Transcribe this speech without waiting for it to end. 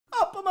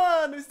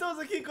mano, estamos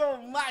aqui com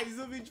mais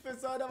um vídeo,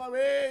 pessoal,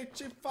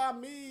 novamente,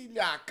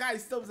 família. Cá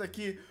estamos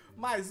aqui,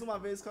 mais uma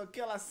vez, com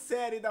aquela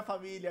série da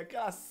família,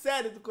 aquela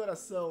série do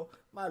coração,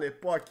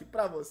 Malepok,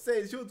 pra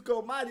vocês, junto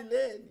com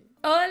Marilene.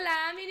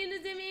 Olá,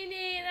 meninos e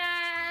meninas!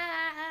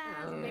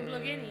 Bem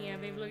blogueirinha,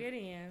 bem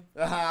blogueirinha.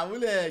 Ah,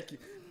 moleque.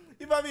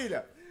 E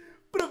família,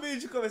 pro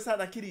vídeo começar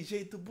daquele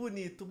jeito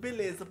bonito,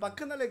 beleza,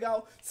 bacana,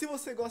 legal. Se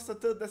você gosta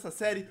tanto dessa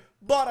série,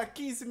 bora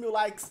 15 mil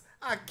likes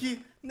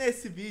aqui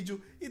nesse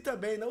vídeo. E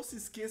também não se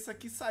esqueça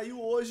que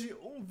saiu hoje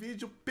um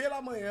vídeo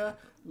pela manhã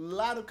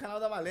lá no canal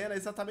da Malena.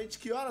 Exatamente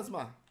que horas,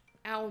 Mar?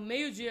 Ao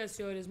meio-dia,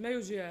 senhores,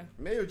 meio-dia.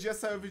 Meio-dia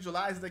saiu o vídeo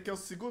lá, esse daqui é o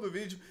segundo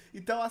vídeo.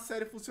 Então a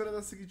série funciona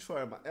da seguinte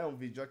forma: é um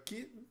vídeo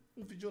aqui,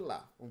 um vídeo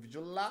lá, um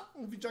vídeo lá,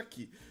 um vídeo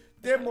aqui.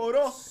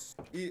 Demorou?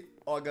 E,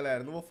 ó,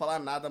 galera, não vou falar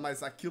nada,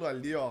 mas aquilo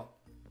ali, ó,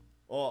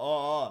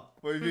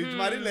 foi vídeo de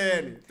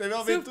Marilene. Teve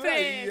uma aventura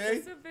aí,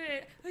 hein?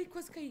 Surpresa. Ai,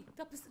 quase caí.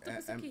 Tá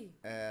passando aqui.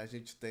 A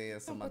gente tem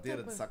essa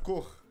madeira dessa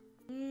cor?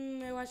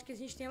 Eu acho que a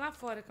gente tem lá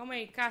fora. Calma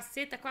aí.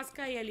 Caceta, quase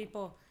caí ali,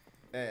 pô.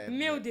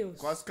 Meu Deus.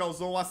 Quase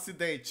causou um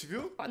acidente,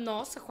 viu?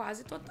 Nossa,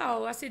 quase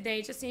total.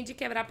 Acidente, assim, de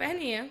quebrar a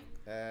perninha.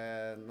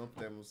 Não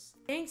temos.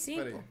 Tem sim,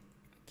 Pera aí. pô.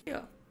 Aqui,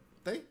 ó.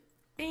 Tem?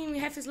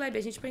 Tem half slab,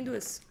 a gente põe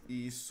duas.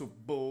 Isso,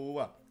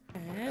 boa.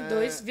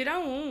 Dois vira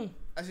um.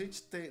 A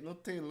gente tem, não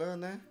tem lã,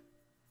 né?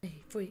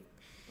 Foi.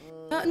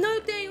 Não,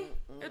 eu tenho.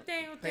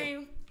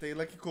 Tem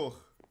lã que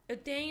cor? Eu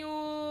tenho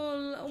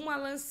uma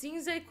lã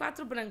cinza e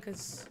 4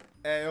 brancas.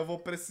 Eu vou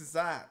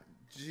precisar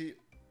de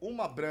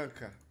uma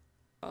branca.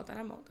 Ó, tá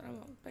na mão.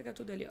 Pega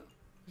tudo ali, ó.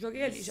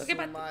 Joguei ali, joguei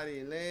pra tu.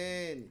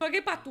 Marilene.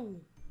 Joguei pra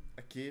tu.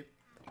 Aqui.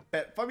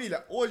 Pera,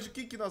 família, hoje o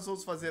que nós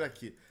vamos fazer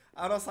aqui?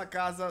 A nossa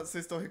casa,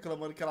 vocês estão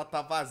reclamando que ela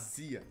tá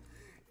vazia.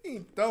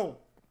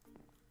 Então,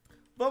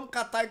 vamos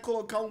catar e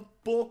colocar um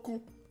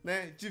pouco,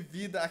 né, de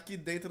vida aqui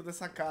dentro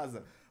dessa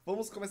casa.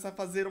 Vamos começar a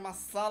fazer uma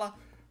sala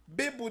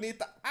bem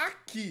bonita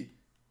aqui.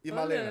 E,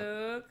 Malena,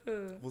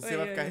 você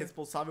vai ficar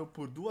responsável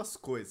por duas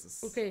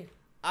coisas. O quê?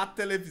 A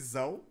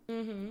televisão.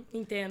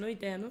 Entendo.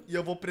 E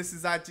eu vou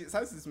precisar de...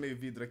 Sabe esses meio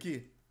vidro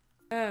aqui?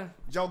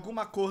 De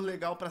alguma cor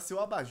legal pra ser o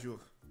abajur.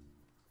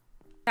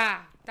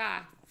 Tá.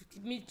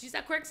 Me diz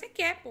a cor que você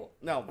quer, pô.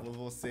 Não,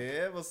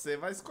 você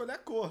vai escolher a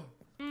cor.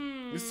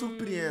 Me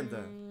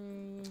surpreenda.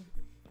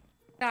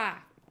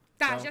 Tá,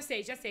 Então, já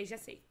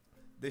sei.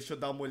 Deixa eu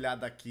dar uma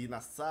olhada aqui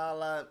na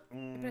sala.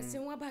 É pra ser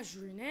um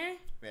abajur, né?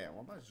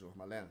 Um abajur,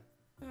 Malena.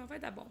 Vai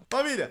dar bom.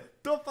 Família,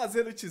 tô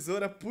fazendo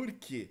tesoura por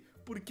quê?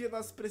 Porque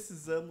nós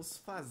precisamos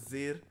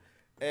fazer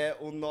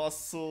o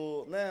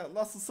nosso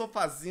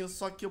sofazinho,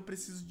 só que eu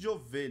preciso de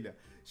ovelha.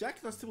 Já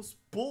que nós temos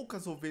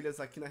poucas ovelhas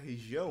aqui na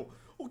região,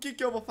 o que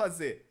eu vou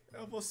fazer?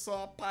 Eu vou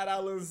só parar a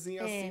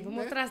lãzinha assim,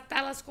 vamos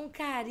tratá-las com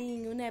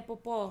carinho, né,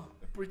 Popó?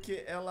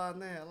 Porque ela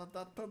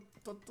dá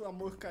tanto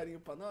amor, carinho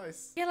pra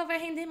nós. E ela vai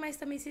render mais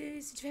também se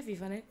estiver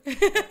viva, né?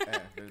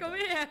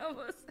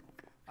 Comemos.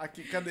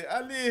 Aqui, cadê?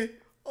 Ali,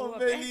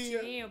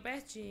 ovelhinha.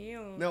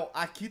 Pertinho. Não,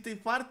 aqui tem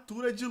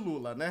fartura de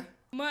lula, né?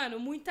 Mano,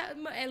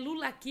 é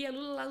lula aqui, é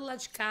lula lá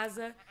de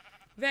casa.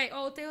 Véi,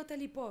 ó, tem outra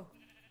ali, pô.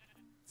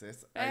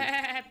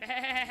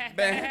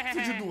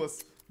 Berreto de duas.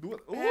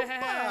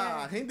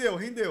 Opa! Rendeu.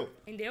 Rendeu?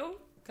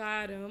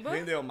 Caramba.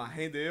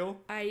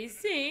 Rendeu. Aí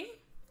sim.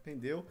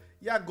 Rendeu.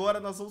 E agora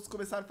nós vamos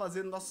começar a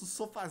fazer nosso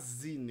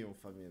sofazinho,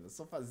 família.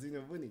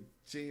 Sofazinho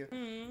bonitinho.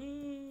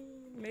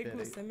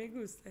 Me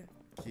gusta.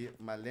 Aqui,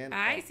 Malena.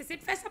 Ai, você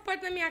sempre fecha a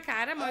porta na minha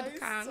cara, mano do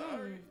carro.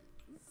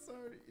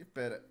 Sorry. E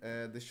pera,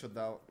 deixa eu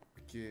dar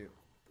aqui.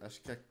 Acho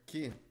que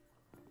aqui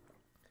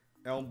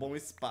é um bom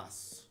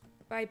espaço.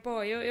 Vai,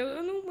 pô,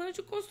 eu não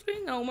manjo construir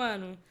não,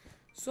 mano.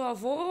 Só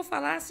vou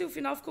falar se o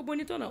final ficou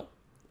bonito ou não.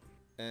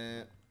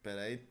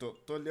 Pera aí, tô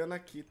olhando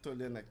aqui.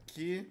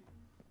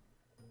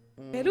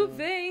 Quero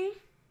ver, hein?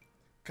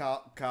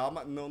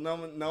 Calma,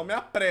 não me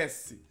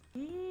apresse.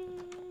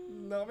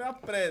 Não me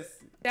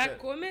apresse. Já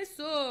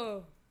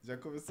começou. Já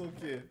começou o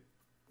quê?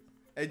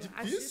 É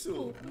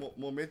difícil?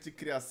 Momento de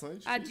criação é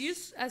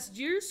difícil. As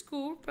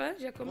desculpa,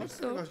 já começou. Onde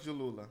que é o negócio de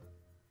lula?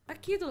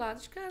 Aqui do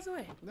lado de casa,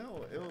 ué.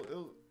 Não,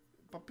 eu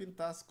pra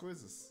pintar as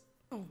coisas.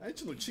 A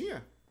gente não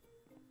tinha?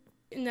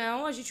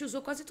 Não, a gente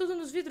usou quase tudo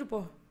nos vidros,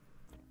 pô.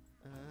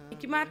 Tem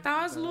que matar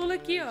umas lulas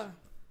aqui, ó.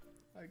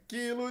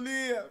 Aqui,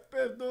 Lulinha,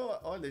 perdoa.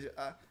 Olha,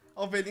 a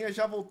ovelhinha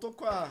já voltou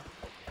com a...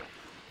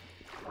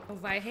 Não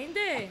vai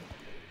render.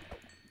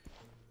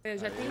 Eu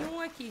já tenho um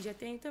aqui, já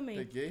tenho também.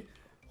 Peguei.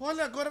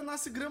 Olha, agora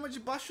nasce grama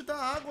debaixo da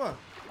água.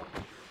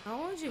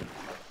 Aonde?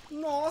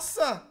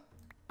 Nossa!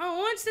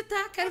 Aonde você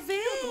tá? Quero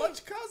ver. Do lado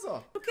de casa,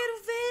 ó. Eu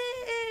quero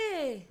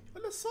ver.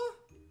 Olha só.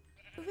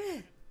 Quero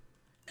ver.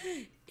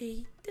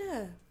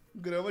 Eita.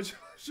 Grama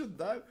debaixo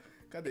d'água.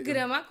 Cadê?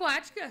 Grama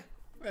aquática.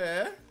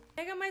 É.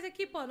 Pega mais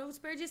aqui, pô. Não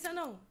desperdiça,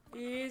 não.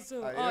 Isso.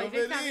 Aí, ó,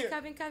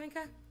 vem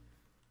cá.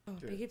 Ó,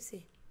 Que? peguei pra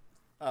você.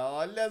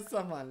 Olha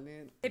essa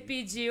Malena. Você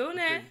pediu,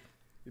 né?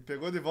 E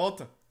pegou de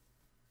volta.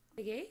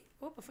 Peguei?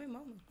 Opa, foi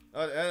mal, mano.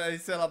 Olha, aí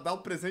se ela dá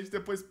o presente e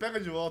depois pega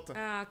de volta.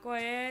 Ah, qual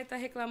é? Tá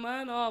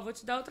reclamando? Ó, vou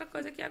te dar outra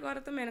coisa aqui agora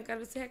também. Não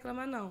quero você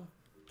reclamar, não.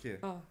 O quê?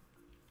 Ó.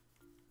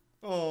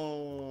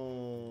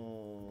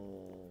 Oh.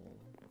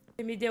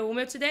 Você me deu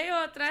uma, eu te dei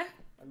outra.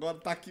 Agora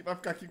tá aqui, vai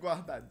ficar aqui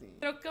guardadinho.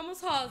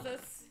 Trocamos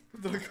rosas.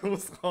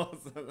 Trocamos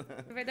rosa,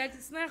 né? Na verdade,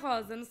 isso não é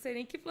rosa. Não sei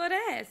nem que flor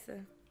é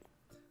essa.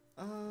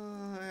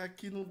 Ah,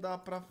 aqui não dá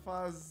pra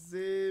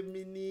fazer,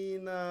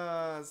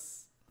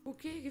 meninas. O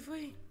quê? Que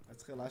foi?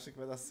 Mas relaxa que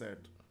vai dar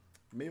certo.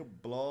 Meio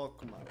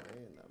bloco,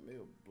 Malena.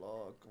 Meio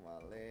bloco,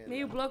 Malena.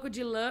 Meio bloco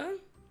de lã.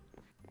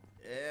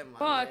 É, Malena.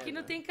 Pô, aqui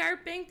não tem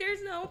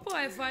carpenters não, pô.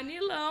 É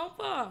vanilão,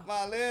 pô.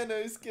 Malena,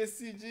 eu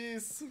esqueci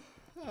disso.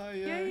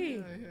 Ai, E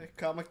aí? ai.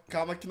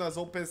 Calma que nós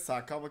vamos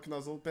pensar. Calma que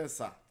nós vamos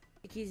pensar.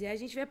 Se quiser, a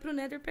gente vai pro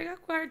Nether pegar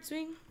quartzo,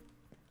 hein?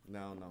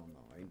 Não.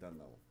 Ainda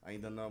não.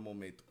 Ainda não é o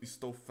momento.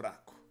 Estou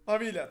fraco.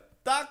 Família,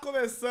 tá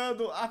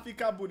começando a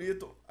ficar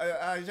bonito.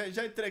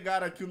 Já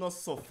entregaram aqui o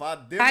nosso sofá.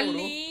 Demorou. Tá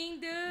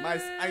lindo!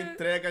 Mas a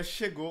entrega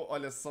chegou.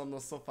 Olha só no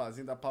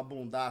sofazinho. Dá pra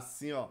bundar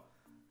assim, ó.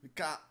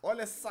 Ficar,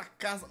 olha essa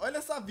casa, olha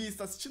essa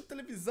vista, assistindo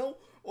televisão,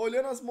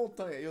 olhando as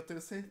montanhas. Eu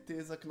tenho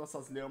certeza que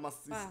nossas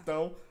lhamas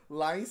estão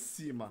lá em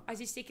cima. A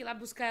gente tem que ir lá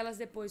buscar elas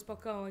depois,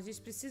 Pocão. A gente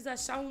precisa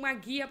achar uma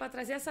guia pra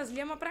trazer essas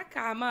lhamas pra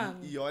cá,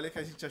 mano. E olha que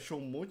a gente achou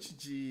um monte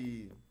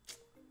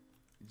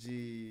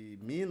de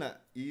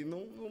mina e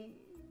não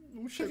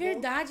chegou. É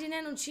verdade, né?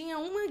 Não tinha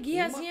uma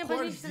guiazinha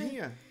pra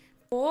gente...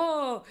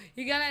 Pô,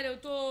 e galera, eu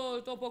tô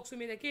um pouco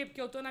sumida aqui porque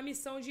eu tô na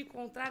missão de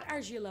encontrar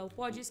argila. O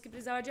pó disse que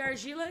precisava de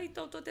argila,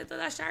 então eu tô tentando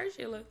achar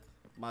argila.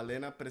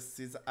 Malena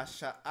precisa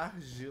achar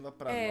argila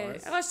pra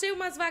nós. Eu achei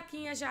umas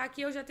vaquinhas já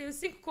aqui, eu já tenho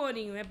 5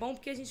 corinhos. É bom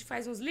porque a gente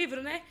faz uns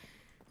livros, né?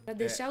 Pra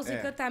deixar os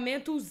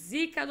encantamentos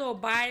zica do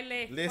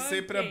baile. Ler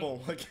sempre é bom,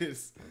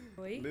 aqueles.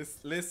 Oi?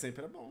 Ler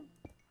sempre é bom.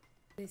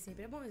 Ler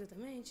sempre é bom,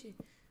 exatamente.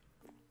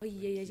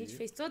 E a gente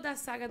fez toda a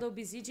saga do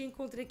obsidian e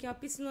encontrei aqui uma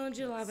piscina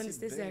de lava nesse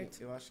deserto.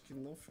 Eu acho que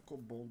não ficou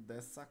bom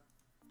dessa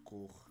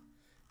cor.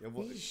 Eu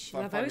vou. Ixi,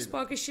 lá vai o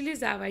Spok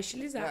estilizar, vai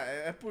estilizar.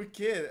 É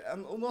porque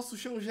o nosso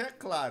chão já é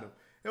claro.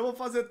 Eu vou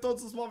fazer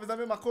todos os móveis da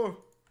mesma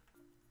cor?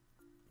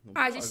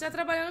 A gente tá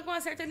trabalhando com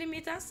uma certa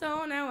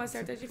limitação, né? Uma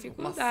certa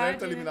dificuldade. Uma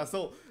certa né?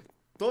 limitação?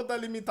 Toda a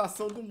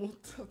limitação do mundo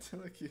tá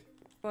tendo aqui.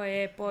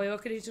 Pô, eu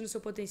acredito no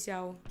seu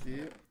potencial.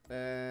 Aqui,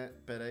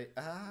 peraí.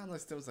 Ah,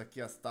 nós temos aqui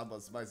as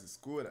tábuas mais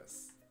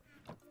escuras.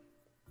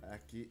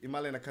 Aqui. E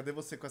Malena, cadê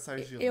você com essa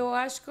argila? Eu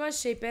acho que eu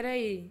achei,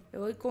 peraí.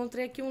 Eu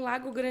encontrei aqui um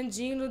lago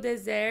grandinho no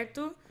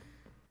deserto.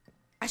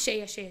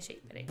 Achei,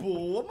 peraí.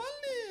 Boa,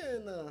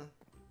 Malena!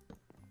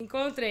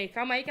 Encontrei.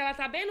 Calma aí que ela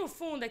tá bem no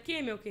fundo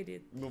aqui, meu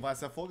querido. Não vai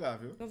se afogar,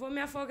 viu? Não vou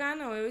me afogar,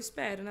 não. Eu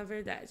espero, na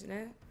verdade,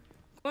 né?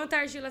 Quanta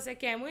argila você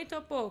quer? Muita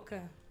ou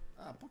pouca?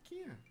 Ah,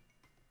 pouquinho.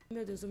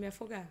 Meu Deus, vou me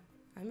afogar.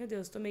 Ai, meu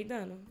Deus, tomei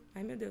dano.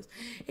 Ai, meu Deus.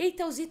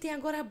 Eita, os itens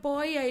agora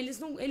boia. Eles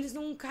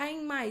não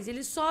caem mais,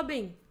 eles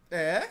sobem.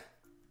 É?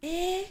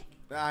 É.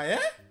 Ah, é?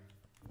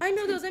 Ai,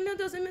 meu Deus, ai, meu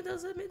Deus, ai, meu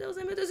Deus, ai, meu Deus,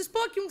 ai, meu Deus.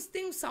 Spok,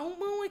 tem um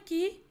salmão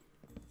aqui.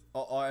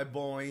 Ó, é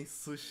bom, hein?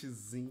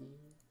 Sushizinho.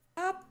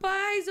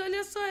 Rapaz,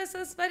 olha só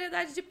essas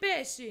variedades de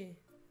peixe.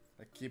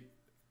 Aqui,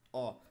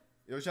 ó.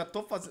 Eu já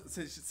tô fazendo...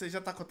 Você já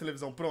tá com a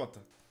televisão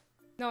pronta?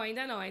 Não,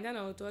 ainda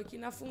não. Eu tô aqui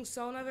na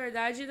função, na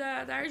verdade,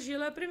 da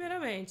argila,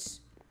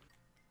 primeiramente.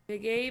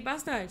 Peguei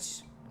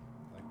bastante.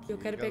 Aqui, Eu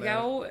quero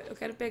galera. eu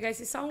quero pegar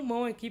esse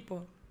salmão aqui,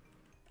 pô.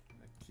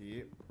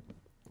 Aqui.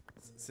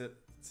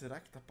 Será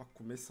que tá pra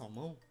comer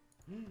salmão?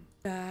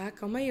 Tá,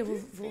 calma aí, eu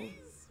vou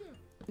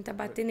tentar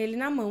bater nele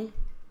na mão.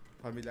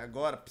 Família,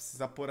 agora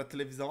precisa pôr a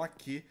televisão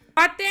aqui.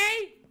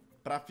 Batei!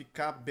 Pra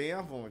ficar bem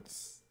à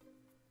vontade.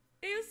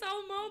 Tem o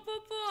salmão,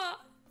 popô.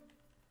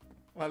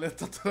 Olha,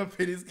 tá toda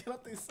feliz que ela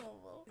tem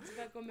salmão. A gente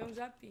vai comer um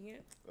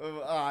japinha.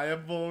 Ah, é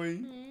bom,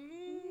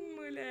 hein?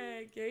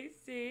 Moleque, aí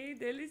sim,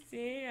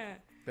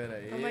 delicinha. Pera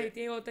aí. Calma aí,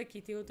 tem outro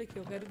aqui. Eu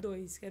quero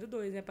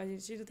dois, né? Pra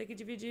gente não ter que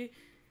dividir.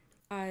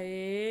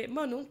 Aê,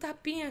 mano, um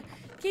tapinha.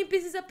 Quem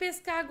precisa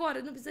pescar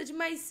agora? Não precisa de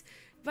mais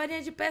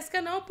varinha de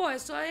pesca não, pô. É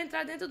só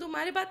entrar dentro do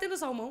mar e bater no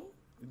salmão.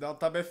 E dar um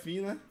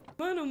tabefinho, né?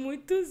 Mano,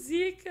 muito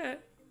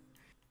zica.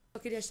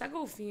 Eu queria achar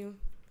golfinho.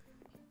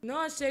 Não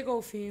achei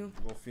golfinho.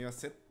 Golfinho ia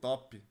ser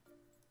top.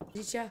 A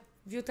gente já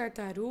viu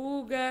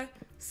tartaruga,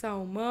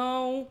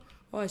 salmão.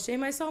 Ó, achei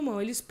mais salmão.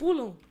 Eles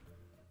pulam.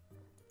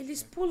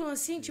 Eles pulam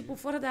assim, tipo,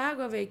 fora da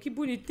água, velho. Que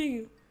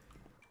bonitinho.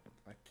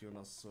 Aqui o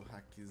nosso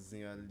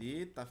rackzinho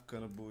ali, tá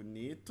ficando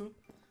bonito.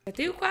 Eu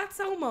tenho 4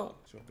 salmão.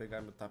 Deixa eu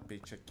pegar meu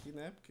tapete aqui,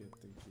 né? Porque eu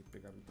tenho que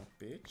pegar meu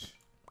tapete.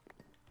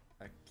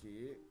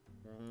 Aqui,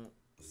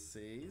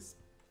 6.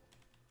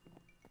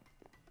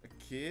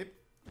 Aqui,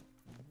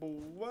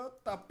 boa,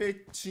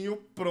 tapetinho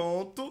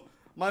pronto.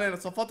 Malena,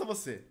 só falta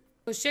você.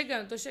 Tô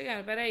chegando.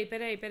 Peraí.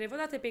 Vou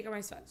dar TP que é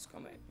mais fácil.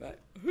 Calma aí, vai.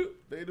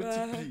 Bem no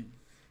TP.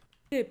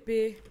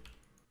 TP,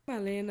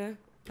 Malena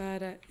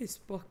para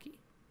Spok.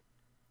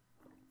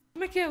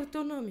 Como é que é o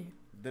teu nome?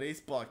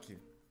 Spok.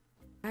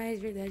 Ah, é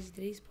verdade,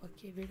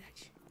 Spok, é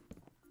verdade.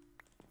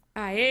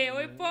 Aê,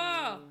 oi, pô!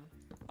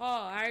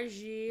 Ó,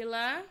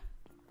 argila.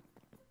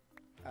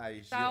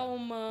 Aí,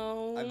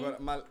 Salmão.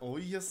 Agora,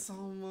 olha,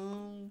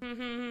 salmão.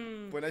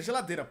 Põe na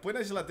geladeira que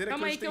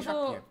Calma hoje aí que tem eu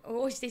vou... japinha.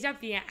 Hoje tem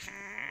japinha.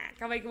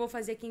 Calma aí que eu vou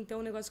fazer aqui então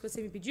um negócio que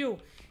você me pediu,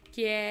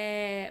 que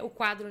é o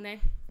quadro,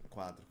 né?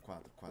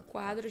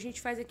 Quadro a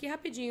gente faz aqui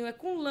rapidinho. É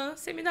com lã.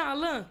 Você me dá uma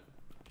lã?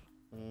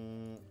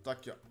 Tá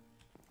aqui, ó.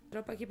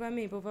 Dropa aqui pra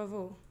mim, por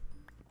favor.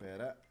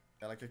 Pera,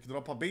 ela quer que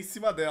dropa bem em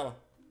cima dela.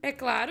 É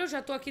claro, eu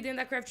já tô aqui dentro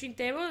da crafting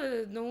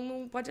table,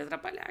 não pode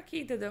atrapalhar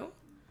aqui, entendeu?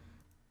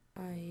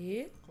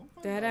 Aí.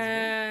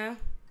 Tadã!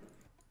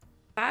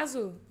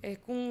 Vaso é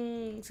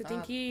com... Você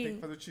tem que... Tem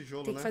que fazer o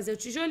tijolo, Tem né? que fazer o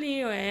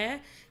tijolinho,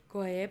 é.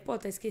 Qual é, pô?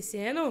 Tá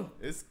esquecendo?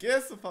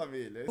 Esqueço,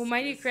 família. O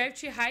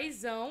Minecraft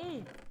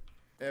raizão.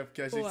 É,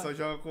 porque a gente só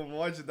joga com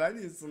mod e dá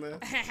nisso, né?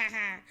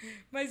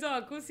 Mas,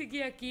 ó,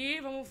 consegui aqui,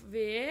 vamos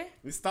ver.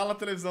 Instala a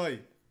televisão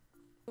aí.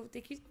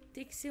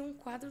 Tem que ser um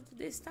quadro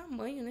desse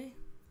tamanho, né?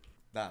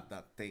 Dá,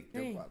 tem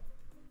um quadro.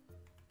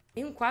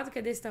 Tem um quadro que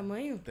é desse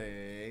tamanho?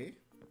 Tem.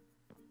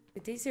 Você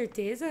tem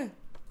certeza?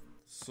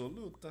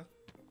 Absoluta.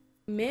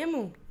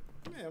 Mesmo?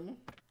 Mesmo.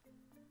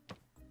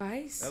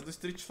 Faz? É o do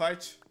Street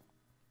Fight.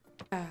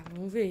 Tá,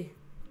 vamos ver.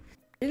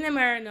 Ele não é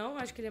maior, não?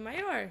 Acho que ele é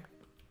maior.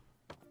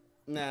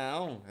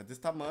 Não, é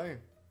desse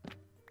tamanho.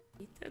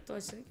 Eita, eu tô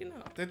achando que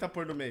não. Tenta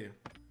pôr no meio.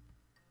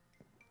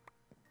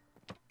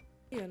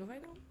 Ih, não vai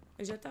não.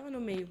 Eu já tava no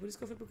meio, por isso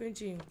que eu fui pro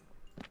cantinho.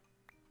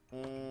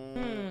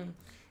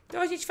 Então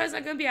a gente faz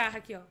a gambiarra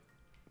aqui, ó.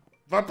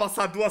 Vai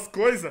passar duas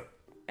coisas?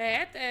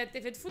 É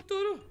TV do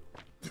futuro.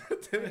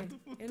 TV do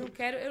futuro.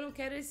 Eu não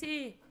quero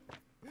esse...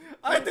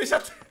 Ai,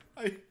 deixa...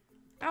 Ai.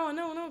 Calma,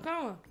 não,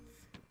 calma.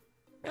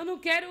 Eu não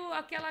quero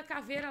aquela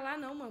caveira lá,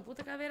 não, mano.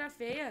 Puta caveira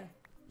feia.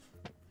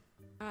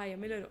 Ai,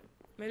 melhorou.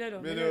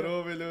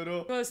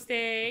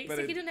 Gostei. Isso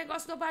aqui do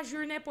negócio do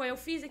abajur, né, pô? Eu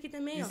fiz aqui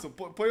também, Isso,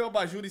 ó. põe o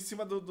abajur em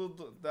cima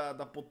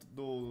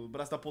do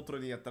braço da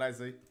poltroninha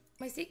atrás aí.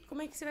 Mas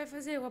como é que você vai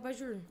fazer o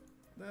abajur?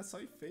 Não, é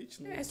só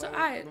enfeite, não,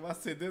 não vai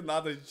acender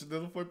nada, a gente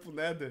ainda não foi pro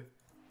Nether.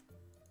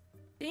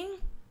 Sim.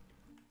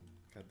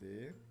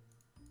 Cadê?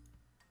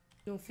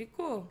 Não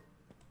ficou.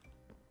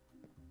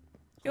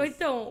 Ou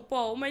então,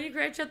 pô, o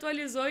Minecraft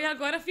atualizou e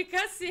agora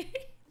fica assim.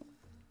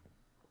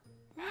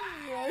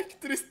 Ai, que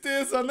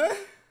tristeza, né?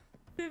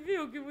 Você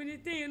viu que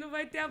bonitinho? Não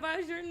vai ter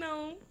abajur,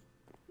 não.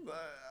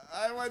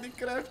 Ai,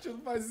 Minecraft,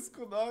 não faz isso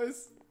com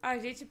nós. A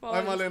gente pode.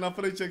 Ai, Malena, a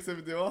plantinha que você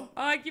me deu, ó.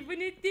 Ai, que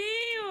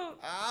bonitinho.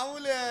 Ah,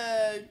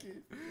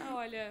 moleque. Ah,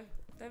 olha.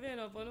 Tá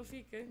vendo, ó? Pô, não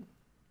fica.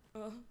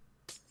 Ó.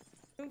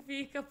 Não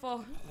fica, pô.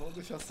 Vamos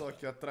deixar só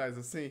aqui atrás,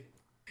 assim.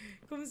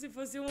 Como se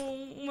fosse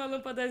uma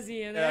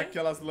lampadazinha, né? É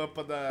aquelas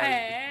lâmpadas...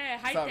 É,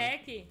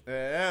 high-tech.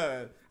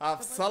 É, a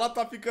sala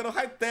tá ficando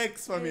high-tech,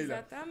 família.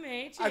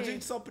 Exatamente. A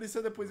gente só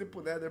precisa depois ir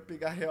pro Nether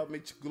pegar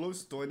realmente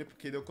glowstone,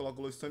 porque daí eu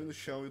coloco glowstone no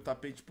chão e o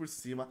tapete por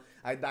cima.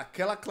 Aí dá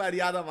aquela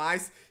clareada a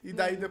mais e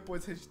daí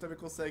depois a gente também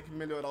consegue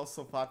melhorar o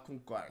sofá com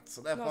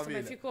quartzo, né, Nossa,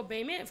 família? mas ficou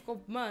bem mesmo.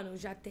 Ficou, mano,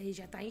 já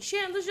tá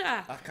enchendo já.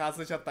 A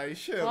casa já tá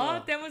enchendo,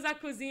 Ó, temos a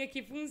cozinha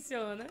que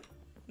funciona,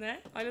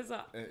 né? Olha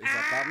só. É,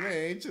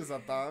 exatamente.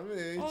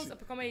 Ouça,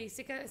 calma aí,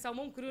 você quer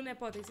salmão cru, né,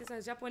 pô? Tem que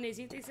ser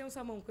japonesinho, tem que ser um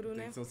salmão cru,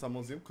 né? Tem que ser um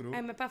salmãozinho cru.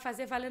 É, mas pra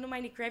fazer valer no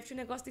Minecraft o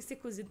negócio tem que ser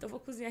cozido, então eu vou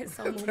cozinhar esse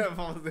salmão.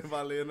 Vamos fazer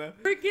valer, né?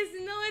 Porque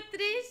senão é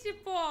triste,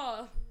 pô.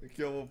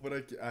 Aqui eu vou por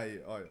aqui.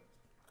 Aí, olha.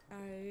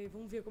 Ai,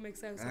 vamos ver como é que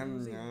sai o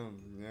salmãozinho.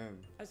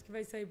 Acho que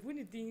vai sair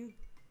bonitinho.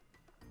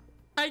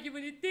 Ai, que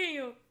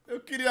bonitinho.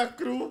 Eu queria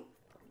cru.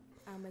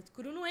 Ah, mas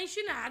cru não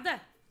enche nada.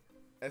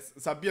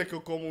 Sabia que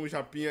eu como um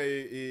japinha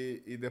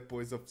e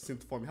depois eu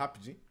sinto fome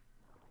rapidinho?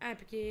 Ah,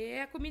 porque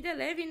a comida é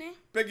leve, né?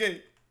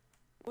 Peguei.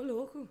 Ô,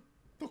 louco.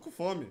 Tô com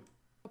fome.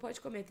 Não pode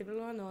comer, tem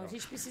problema não. A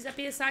gente precisa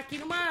pensar aqui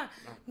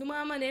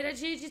numa maneira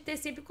de ter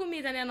sempre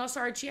comida, né?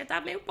 Nossa hortinha tá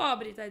meio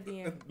pobre,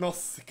 tadinha.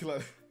 Nossa, aquilo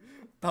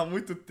tá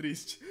muito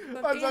triste.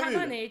 Só Mas, tem amiga,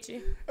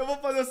 rabanete. eu vou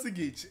fazer o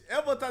seguinte.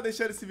 Eu vou estar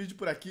deixando esse vídeo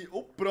por aqui.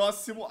 O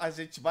próximo a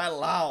gente vai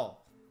lá, ó.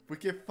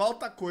 Porque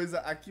falta coisa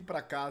aqui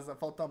pra casa,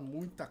 falta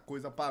muita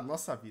coisa pra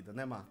nossa vida,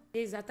 né, Mar?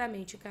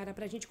 Exatamente, cara.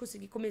 Pra gente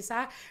conseguir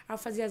começar a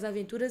fazer as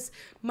aventuras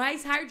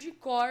mais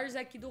hardcores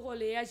aqui do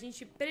rolê, a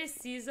gente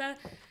precisa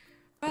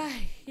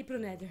ir pro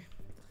Nether.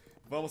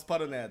 Vamos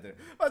para o Nether.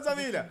 Mas,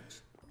 família,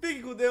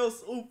 fique com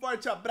Deus. Um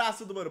forte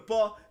abraço do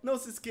Malepok. Não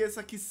se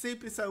esqueça que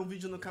sempre sai um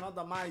vídeo no canal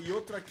da Mar e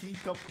outro aqui.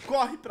 Então,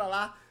 corre pra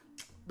lá.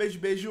 Beijo,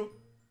 beijo.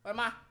 Vai,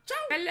 Mar.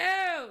 Tchau.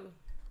 Hello!